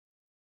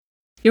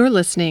You're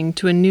listening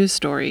to a news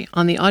story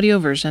on the audio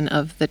version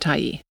of The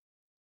Tyee.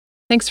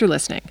 Thanks for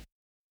listening.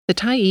 The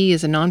Tyee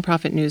is a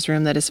nonprofit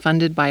newsroom that is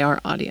funded by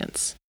our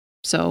audience.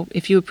 So,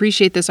 if you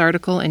appreciate this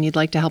article and you'd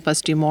like to help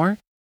us do more,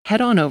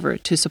 head on over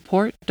to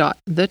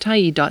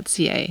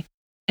support.thetyee.ca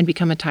and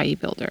become a Tyee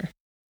builder.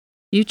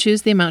 You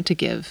choose the amount to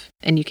give,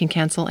 and you can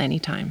cancel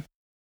anytime.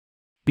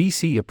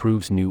 BC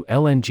approves new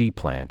LNG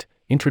plant,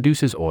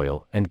 introduces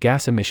oil and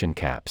gas emission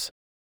caps.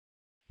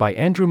 By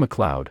Andrew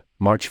MacLeod,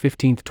 March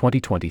 15,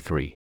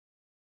 2023.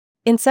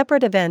 In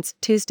separate events,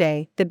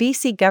 Tuesday, the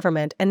BC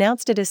government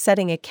announced it is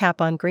setting a cap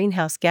on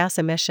greenhouse gas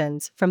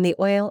emissions from the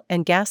oil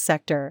and gas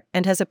sector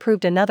and has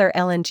approved another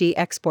LNG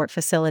export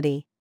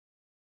facility.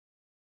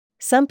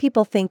 Some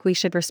people think we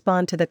should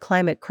respond to the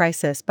climate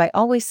crisis by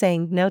always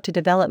saying no to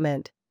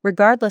development,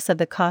 regardless of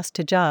the cost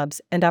to jobs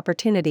and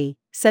opportunity,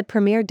 said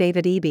Premier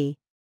David Eby.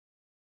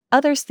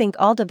 Others think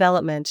all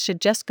development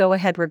should just go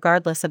ahead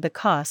regardless of the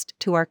cost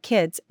to our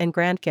kids and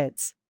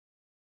grandkids.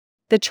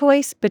 The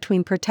choice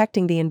between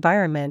protecting the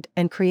environment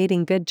and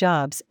creating good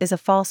jobs is a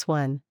false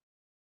one.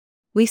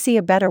 We see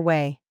a better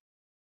way.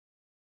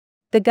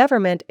 The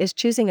government is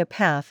choosing a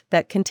path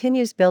that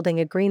continues building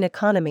a green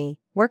economy,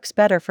 works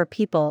better for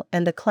people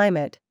and the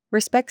climate,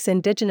 respects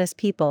Indigenous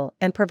people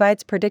and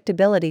provides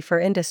predictability for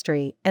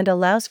industry and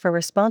allows for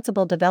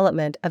responsible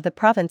development of the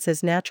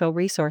province's natural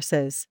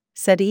resources,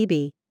 said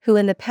Eby, who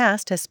in the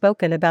past has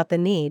spoken about the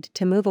need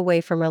to move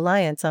away from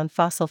reliance on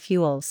fossil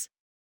fuels.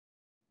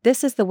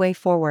 This is the way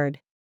forward.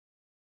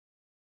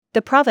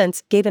 The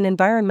province gave an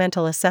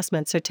environmental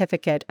assessment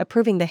certificate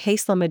approving the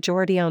Haisla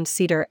majority-owned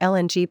Cedar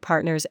LNG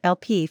Partners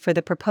LP for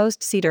the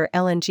proposed Cedar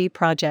LNG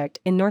project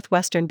in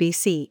northwestern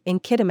BC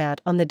in Kitimat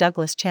on the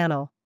Douglas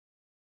Channel.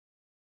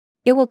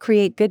 It will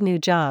create good new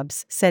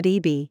jobs, said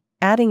Eby,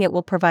 adding it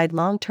will provide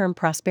long-term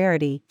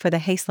prosperity for the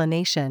Haisla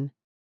Nation.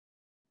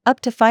 Up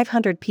to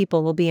 500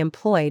 people will be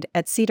employed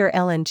at Cedar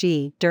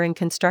LNG during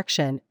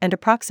construction and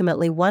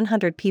approximately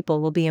 100 people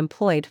will be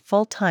employed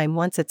full-time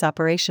once it's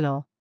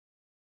operational.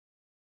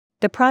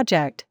 The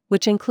project,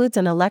 which includes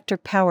an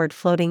electric-powered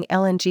floating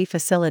LNG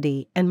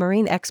facility and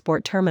marine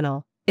export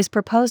terminal, is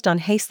proposed on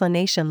Haisla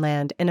Nation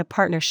land in a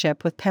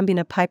partnership with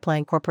Pembina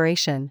Pipeline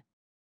Corporation.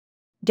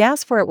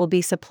 Gas for it will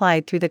be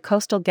supplied through the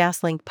Coastal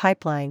GasLink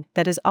pipeline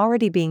that is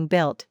already being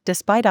built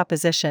despite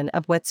opposition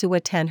of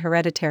Wet'suwet'en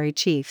hereditary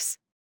chiefs.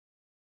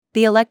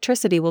 The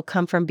electricity will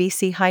come from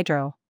BC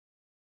Hydro.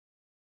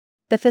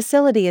 The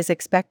facility is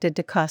expected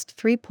to cost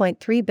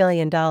 $3.3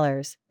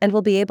 billion and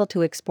will be able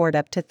to export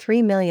up to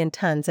 3 million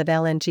tons of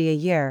LNG a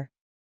year.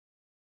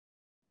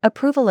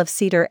 Approval of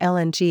Cedar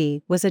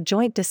LNG was a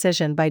joint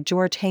decision by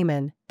George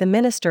Heyman, the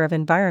Minister of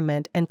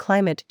Environment and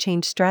Climate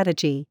Change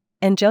Strategy,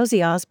 and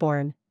Josie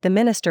Osborne, the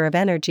Minister of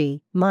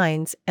Energy,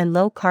 Mines and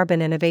Low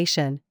Carbon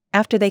Innovation,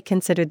 after they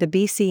considered the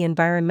BC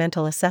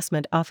Environmental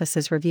Assessment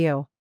Office's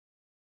review.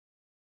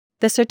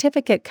 The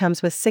certificate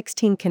comes with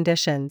 16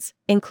 conditions,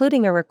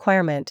 including a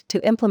requirement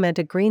to implement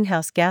a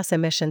greenhouse gas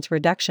emissions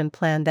reduction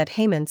plan that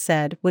Heyman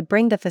said would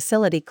bring the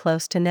facility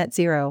close to net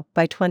zero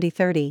by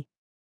 2030.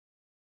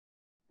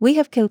 We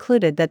have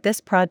concluded that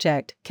this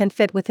project can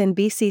fit within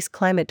BC's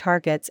climate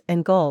targets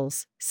and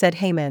goals, said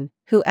Heyman,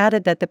 who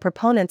added that the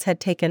proponents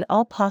had taken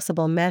all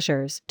possible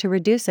measures to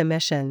reduce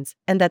emissions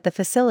and that the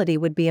facility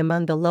would be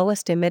among the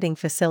lowest emitting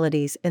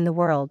facilities in the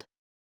world.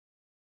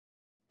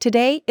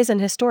 Today is an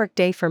historic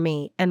day for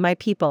me and my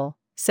people,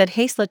 said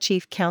Haisla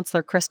Chief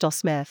Councillor Crystal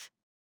Smith.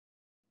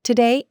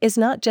 Today is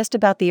not just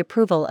about the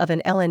approval of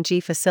an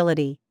LNG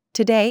facility,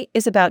 today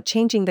is about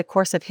changing the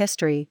course of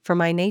history for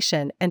my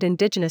nation and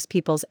Indigenous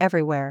peoples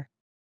everywhere.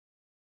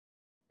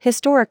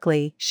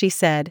 Historically, she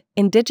said,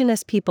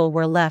 Indigenous people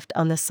were left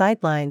on the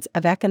sidelines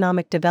of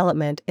economic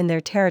development in their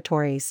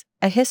territories,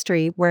 a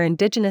history where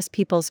Indigenous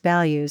peoples'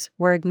 values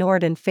were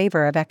ignored in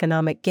favor of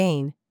economic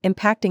gain,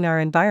 impacting our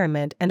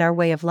environment and our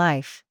way of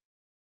life.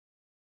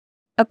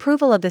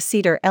 Approval of the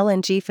Cedar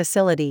LNG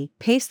facility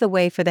paves the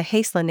way for the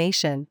Haisla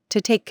Nation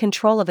to take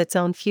control of its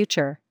own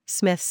future,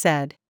 Smith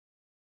said.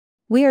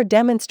 We are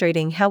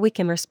demonstrating how we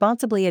can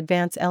responsibly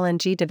advance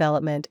LNG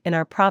development in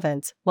our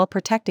province while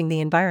protecting the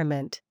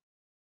environment.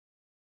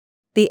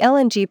 The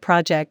LNG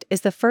project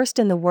is the first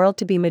in the world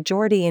to be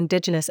majority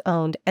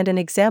Indigenous-owned and an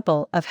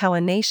example of how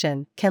a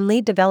nation can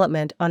lead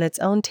development on its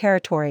own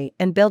territory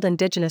and build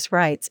Indigenous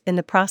rights in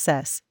the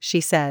process, she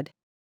said.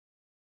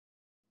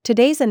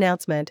 Today's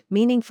announcement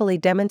meaningfully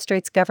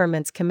demonstrates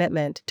government's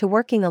commitment to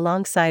working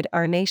alongside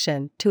our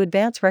nation to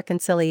advance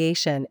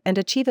reconciliation and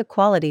achieve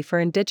equality for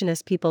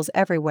Indigenous peoples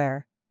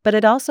everywhere, but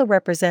it also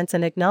represents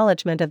an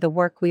acknowledgement of the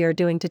work we are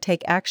doing to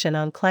take action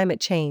on climate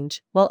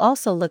change, while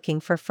also looking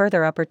for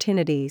further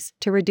opportunities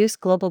to reduce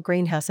global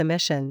greenhouse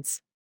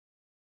emissions.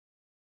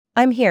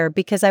 I'm here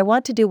because I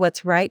want to do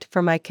what's right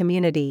for my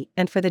community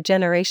and for the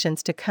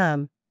generations to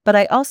come, but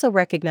I also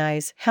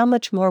recognize how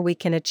much more we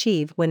can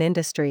achieve when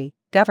industry,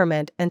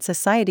 government and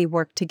society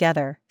work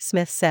together,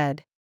 Smith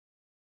said.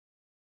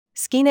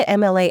 Skeena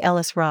MLA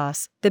Ellis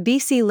Ross, the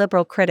BC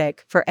Liberal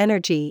critic for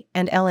energy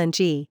and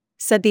LNG,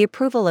 said the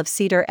approval of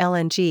Cedar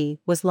LNG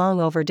was long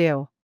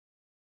overdue.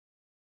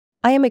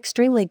 I am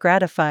extremely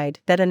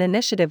gratified that an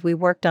initiative we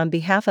worked on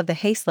behalf of the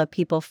Haisla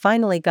people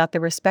finally got the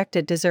respect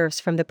it deserves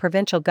from the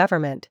provincial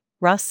government,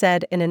 Ross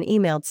said in an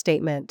emailed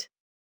statement.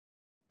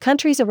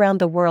 Countries around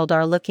the world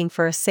are looking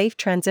for a safe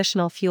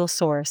transitional fuel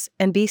source,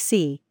 and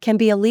BC can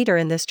be a leader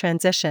in this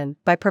transition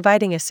by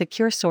providing a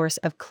secure source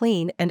of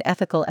clean and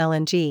ethical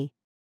LNG.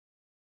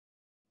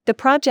 The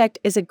project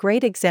is a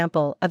great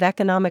example of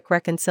economic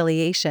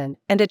reconciliation,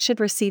 and it should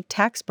receive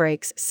tax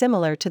breaks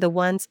similar to the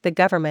ones the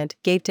government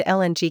gave to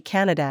LNG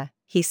Canada,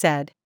 he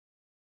said.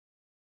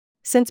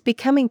 Since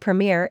becoming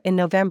premier in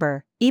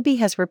November, EB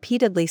has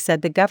repeatedly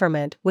said the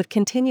government would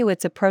continue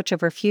its approach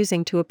of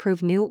refusing to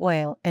approve new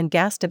oil and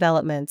gas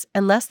developments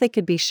unless they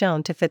could be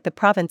shown to fit the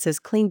province's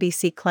Clean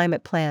BC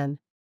climate plan.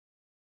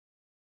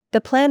 The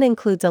plan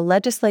includes a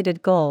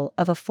legislated goal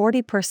of a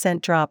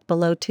 40% drop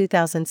below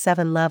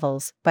 2007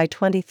 levels by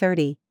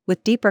 2030,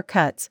 with deeper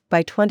cuts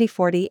by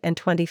 2040 and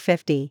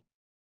 2050.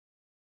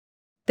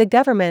 The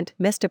government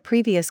missed a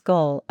previous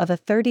goal of a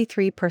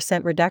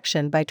 33%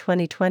 reduction by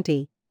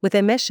 2020, with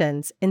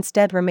emissions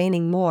instead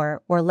remaining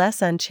more or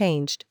less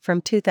unchanged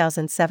from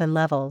 2007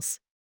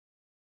 levels.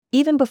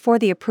 Even before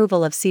the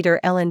approval of Cedar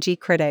LNG,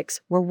 critics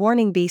were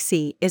warning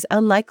BC is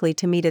unlikely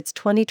to meet its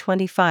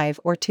 2025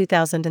 or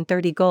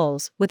 2030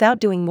 goals without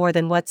doing more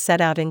than what's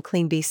set out in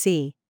Clean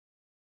BC.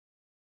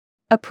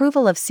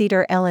 Approval of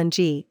Cedar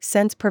LNG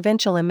sends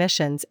provincial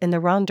emissions in the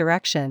wrong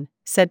direction,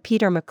 said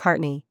Peter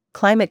McCartney,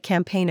 climate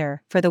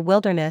campaigner for the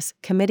Wilderness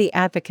Committee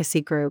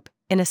Advocacy Group,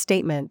 in a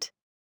statement.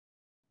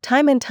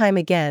 Time and time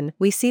again,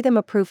 we see them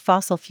approve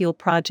fossil fuel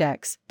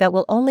projects that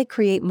will only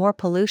create more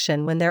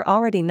pollution when they're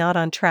already not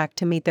on track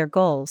to meet their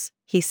goals,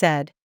 he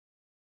said.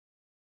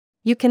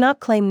 You cannot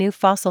claim new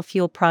fossil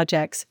fuel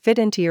projects fit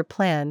into your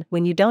plan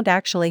when you don't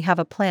actually have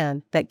a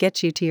plan that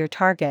gets you to your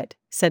target,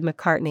 said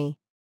McCartney.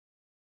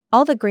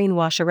 All the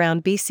greenwash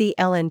around BC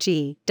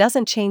LNG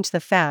doesn't change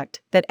the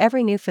fact that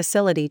every new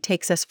facility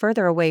takes us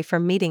further away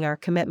from meeting our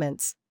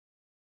commitments.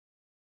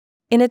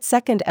 In its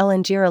second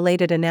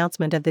LNG-related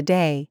announcement of the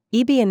day,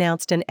 EB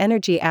announced an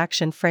energy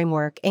action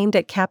framework aimed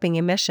at capping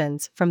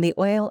emissions from the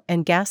oil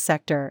and gas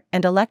sector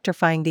and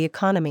electrifying the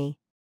economy.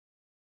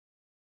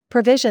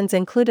 Provisions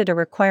included a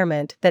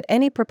requirement that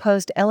any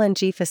proposed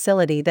LNG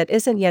facility that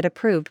isn't yet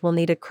approved will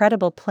need a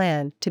credible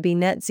plan to be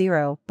net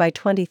zero by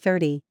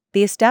 2030,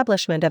 the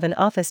establishment of an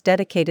office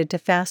dedicated to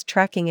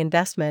fast-tracking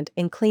investment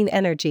in clean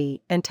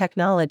energy and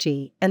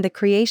technology, and the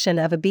creation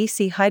of a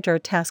BC Hydro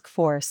Task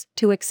Force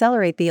to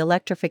accelerate the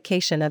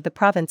electrification of the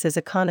province's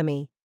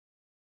economy.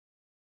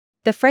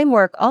 The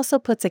framework also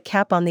puts a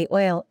cap on the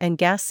oil and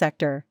gas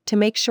sector to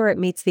make sure it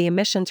meets the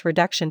emissions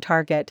reduction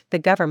target the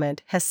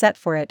government has set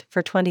for it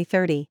for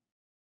 2030.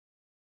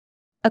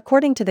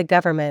 According to the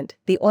government,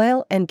 the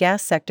oil and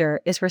gas sector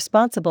is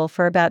responsible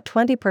for about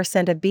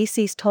 20% of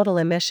BC's total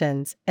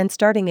emissions, and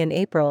starting in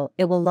April,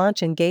 it will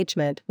launch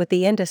engagement with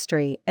the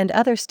industry and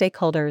other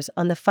stakeholders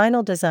on the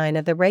final design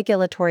of the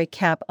regulatory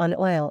cap on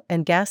oil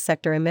and gas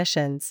sector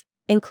emissions,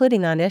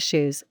 including on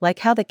issues like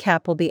how the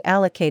cap will be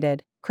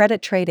allocated,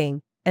 credit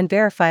trading, and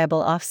verifiable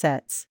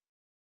offsets.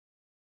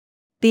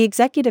 The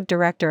executive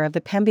director of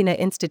the Pembina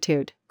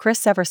Institute, Chris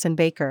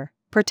Severson-Baker,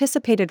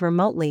 participated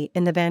remotely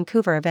in the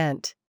Vancouver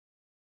event.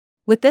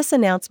 With this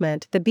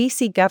announcement, the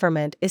BC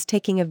government is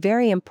taking a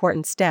very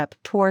important step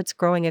towards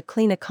growing a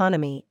clean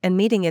economy and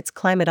meeting its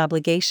climate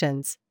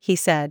obligations, he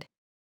said.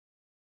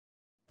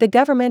 The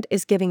government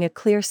is giving a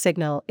clear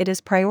signal it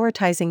is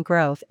prioritizing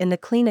growth in the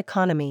clean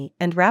economy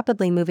and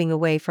rapidly moving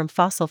away from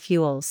fossil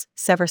fuels,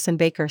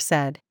 Severson-Baker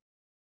said.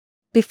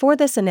 Before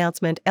this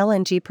announcement,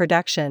 LNG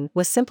production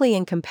was simply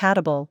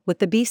incompatible with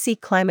the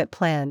BC climate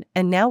plan,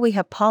 and now we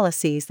have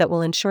policies that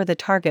will ensure the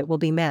target will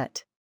be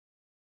met.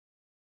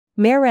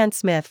 Mayor Rand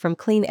Smith from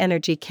Clean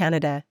Energy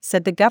Canada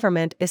said the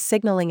government is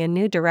signaling a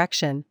new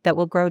direction that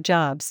will grow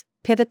jobs,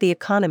 pivot the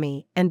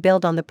economy, and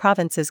build on the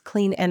province's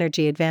clean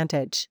energy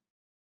advantage.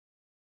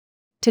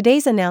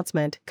 Today's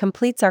announcement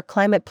completes our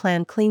climate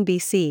plan Clean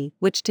BC,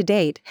 which to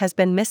date has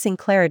been missing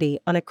clarity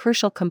on a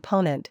crucial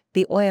component,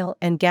 the oil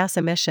and gas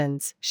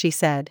emissions, she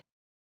said.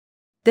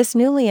 This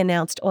newly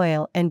announced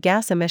oil and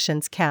gas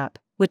emissions cap,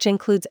 which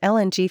includes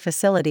LNG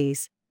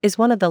facilities, is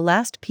one of the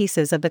last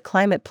pieces of the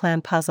climate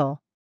plan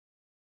puzzle.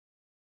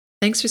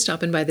 Thanks for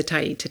stopping by the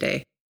Tyee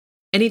today.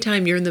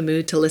 Anytime you're in the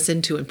mood to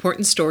listen to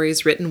important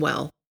stories written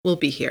well, we'll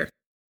be here.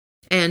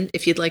 And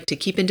if you'd like to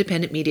keep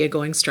independent media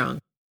going strong,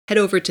 head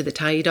over to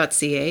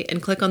thetyee.ca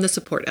and click on the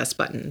Support Us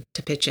button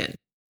to pitch in.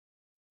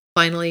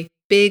 Finally,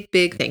 big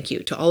thank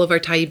you to all of our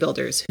Tyee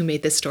builders who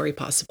made this story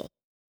possible.